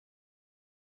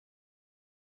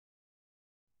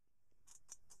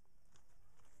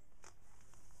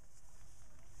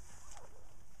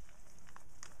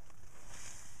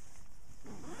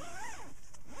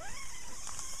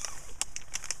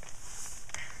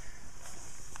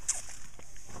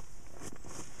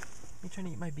trying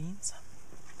to eat my beans?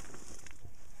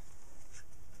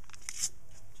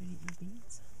 Did you eat my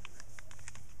beans?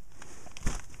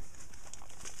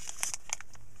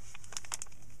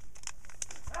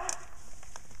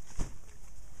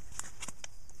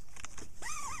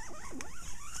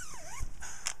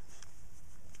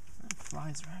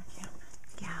 Flies around camp.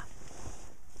 Yeah.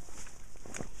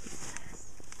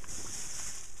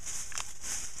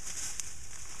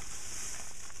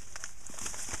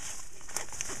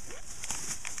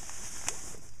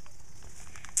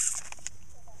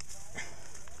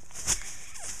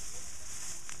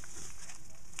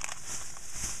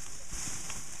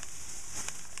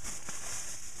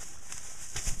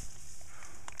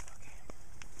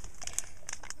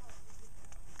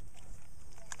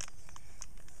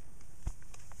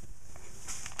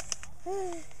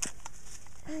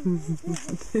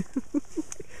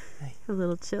 A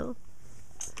little chill.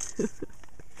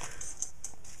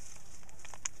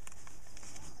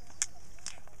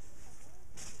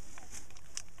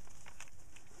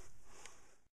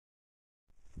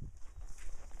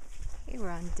 Okay, we're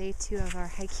on day 2 of our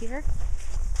hike here,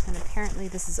 and apparently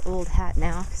this is old hat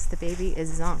now because the baby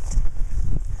is zonked.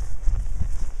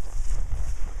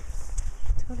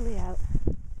 Totally out.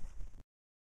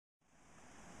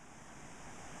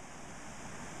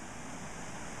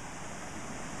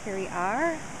 Here we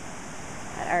are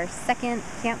at our second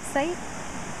campsite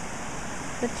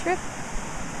of the trip.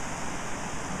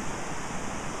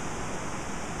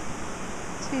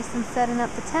 Jason's setting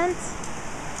up the tent.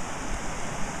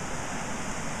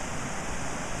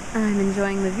 I'm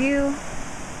enjoying the view.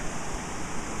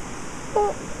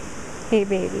 Oh, hey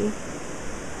baby.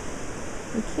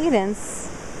 And Cadence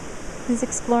is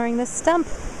exploring this stump.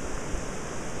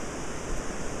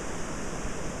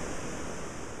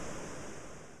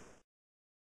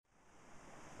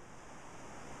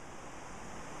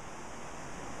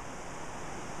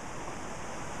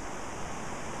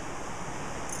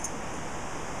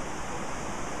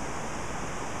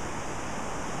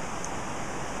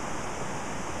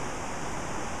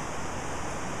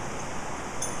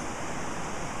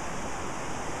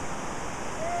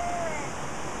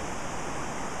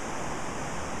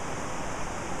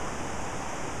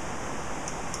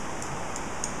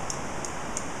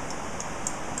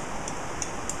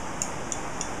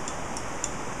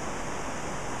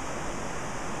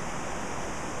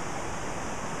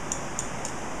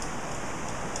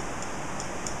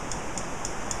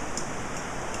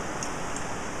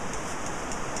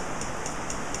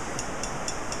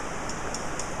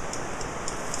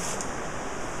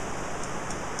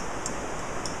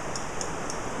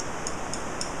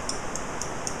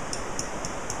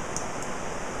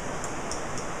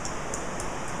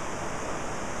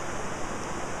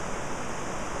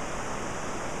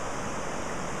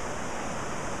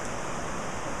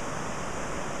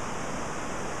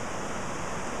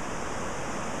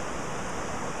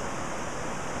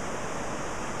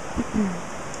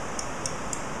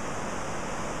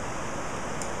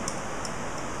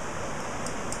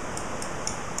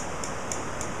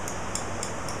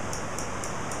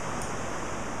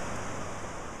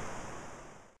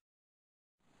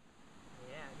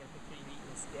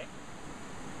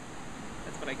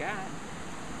 That's what I got.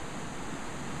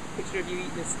 Picture of you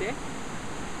eating a stick.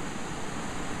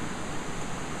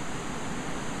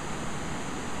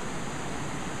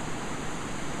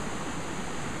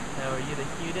 Oh, are you the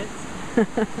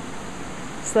cutest?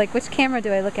 It's like, which camera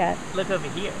do I look at? Look over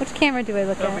here. Which camera do I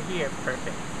look Over at? here,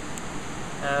 perfect.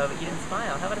 But you didn't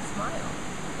smile. How about a smile?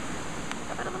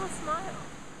 How about a little smile?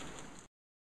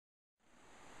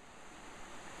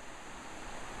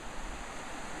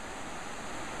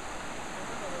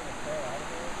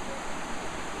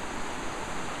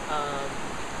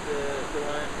 The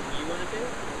one you want to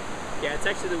take? Yeah, it's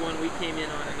actually the one we came in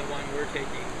on and the one we're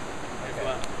taking as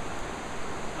well.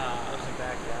 Was it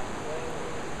back that way?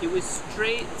 It was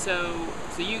straight, so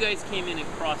you guys came in and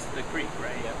crossed the creek,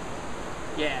 right? Yep.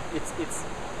 Yeah, it's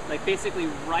like basically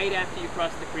right after you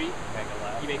cross the creek, Make a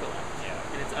left. you make a left.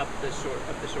 Yeah. And it's up the shore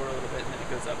a little bit, and then it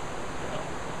goes uphill.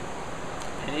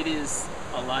 And it is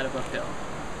a lot of uphill.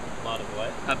 A lot of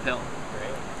what? Uphill.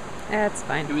 Great. That's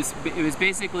fine. It was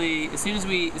basically as soon as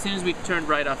we turned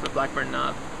right off of Blackburn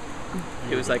Knob,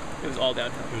 it was all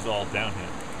downhill It was all downhill.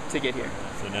 to get here.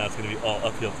 So now it's going to be all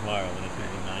uphill tomorrow, and it's going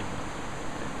to be 9.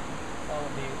 Well,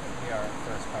 it'll be our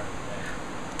first part of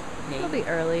the day. It'll be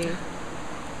early.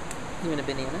 You want a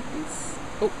banana, please?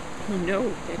 Oh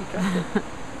no, Daddy dropped it.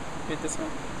 You want this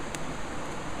one?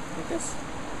 Like this?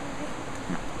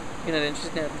 You're not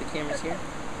interested now that the camera's here?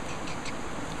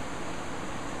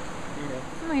 No.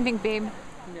 What do you think, babe? No.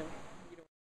 You don't.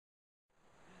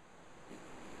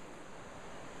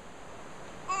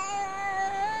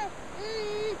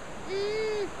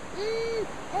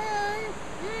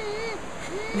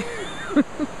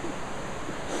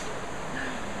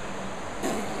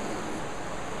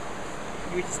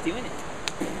 We're just doing it.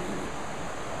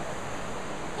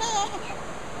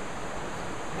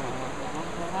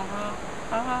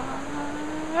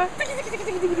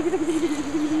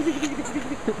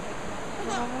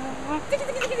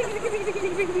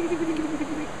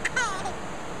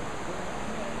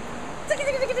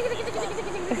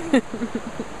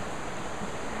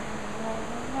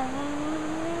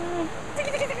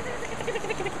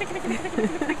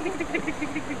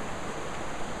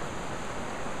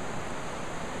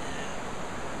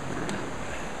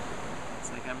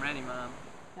 It's like I'm ready, Mom.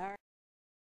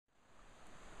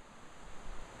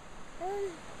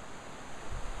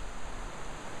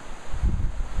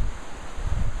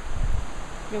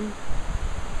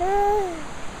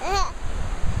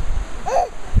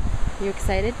 You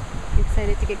excited? You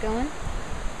excited to get going?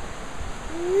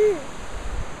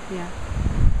 Yeah.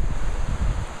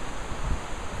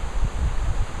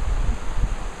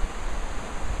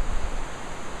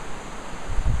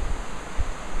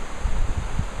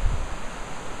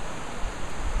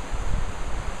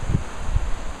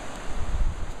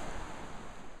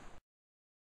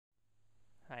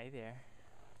 Hi there.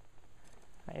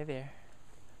 Hi there.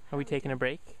 Are we taking a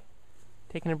break?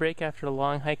 Taking a break after a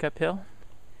long hike uphill?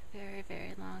 Very,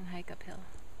 very long hike uphill.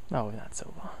 No, not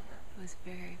so long. It was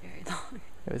very, very long.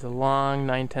 It was a long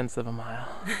 9/10 of a mile.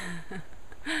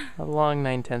 A long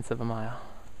 9/10 of a mile.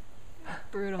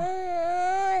 Brutal.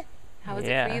 How was it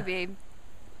Yeah. for you, babe?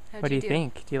 How'd What do you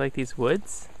think? Do you like these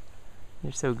woods?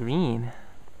 They're so green.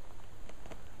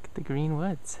 Look at the green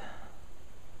woods.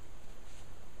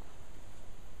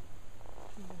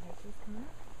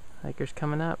 Hikers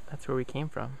coming up. That's where we came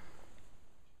from.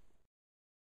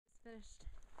 Finished.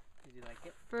 Did you like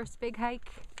it? First big hike.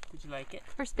 Did you like it?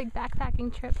 First big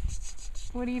backpacking trip.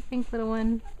 What do you think, little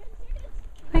one?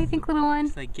 What do you think, little one?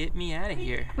 It's like, get me out of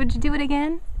here. Would you do it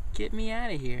again? Get me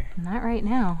out of here. Not right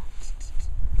now.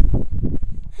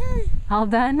 All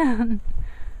done?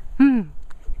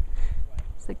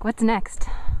 It's like, what's next?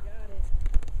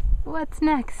 What's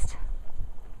next?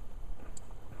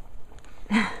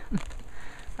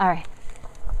 All right.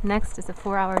 Next is a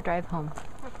 4-hour drive home.